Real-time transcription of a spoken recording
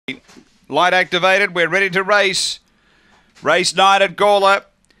Light activated. We're ready to race. Race 9 at Gawler.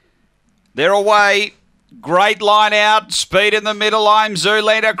 They're away. Great line out. Speed in the middle. I'm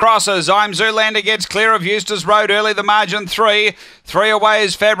Zoolander crosses. I'm Zoolander gets clear of Eustace Road early. The margin 3. 3 away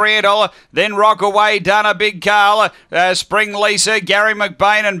is Fabriental. Then Rock Away. Dana Big Carl. Spring Lisa. Gary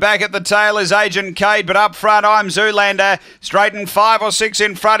McBain. And back at the tail is Agent Cade. But up front, I'm Zoolander. Straighten 5 or 6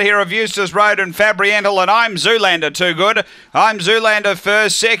 in front here of Eustace Road and Fabriental. And I'm Zoolander too good. I'm Zoolander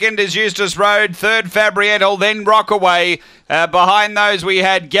first. Second is Eustace Road. Third Fabriental. Then Rock Away. Behind those we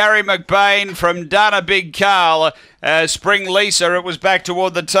had Gary McBain from Dana Big Carl. Spring Lisa, it was back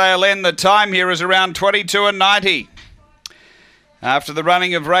toward the tail end. The time here is around 22:90. After the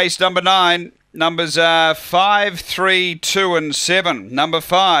running of race number 9, numbers are 5, 3, 2 and 7. Number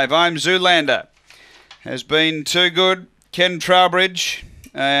 5, I'm Zoolander, has been too good. Ken Trowbridge,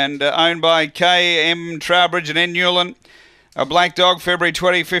 and owned by K.M. Trowbridge and N. Newland. A Black Dog, February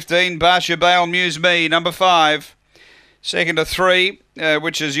 2015. Barsha Bale, Muse Me, number 5. Second to 3,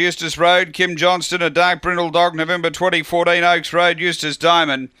 which is Eustace Road. Kim Johnston, a Dark Brindle Dog, November 2014, Oaks Road, Eustace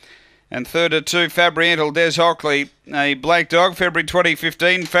Diamond. And third to 2, Fabriental, Des Hockley, a Black Dog, February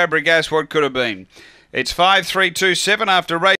 2015, Fabregas, What Could Have Been. It's 5, 3, 2, 7 after race.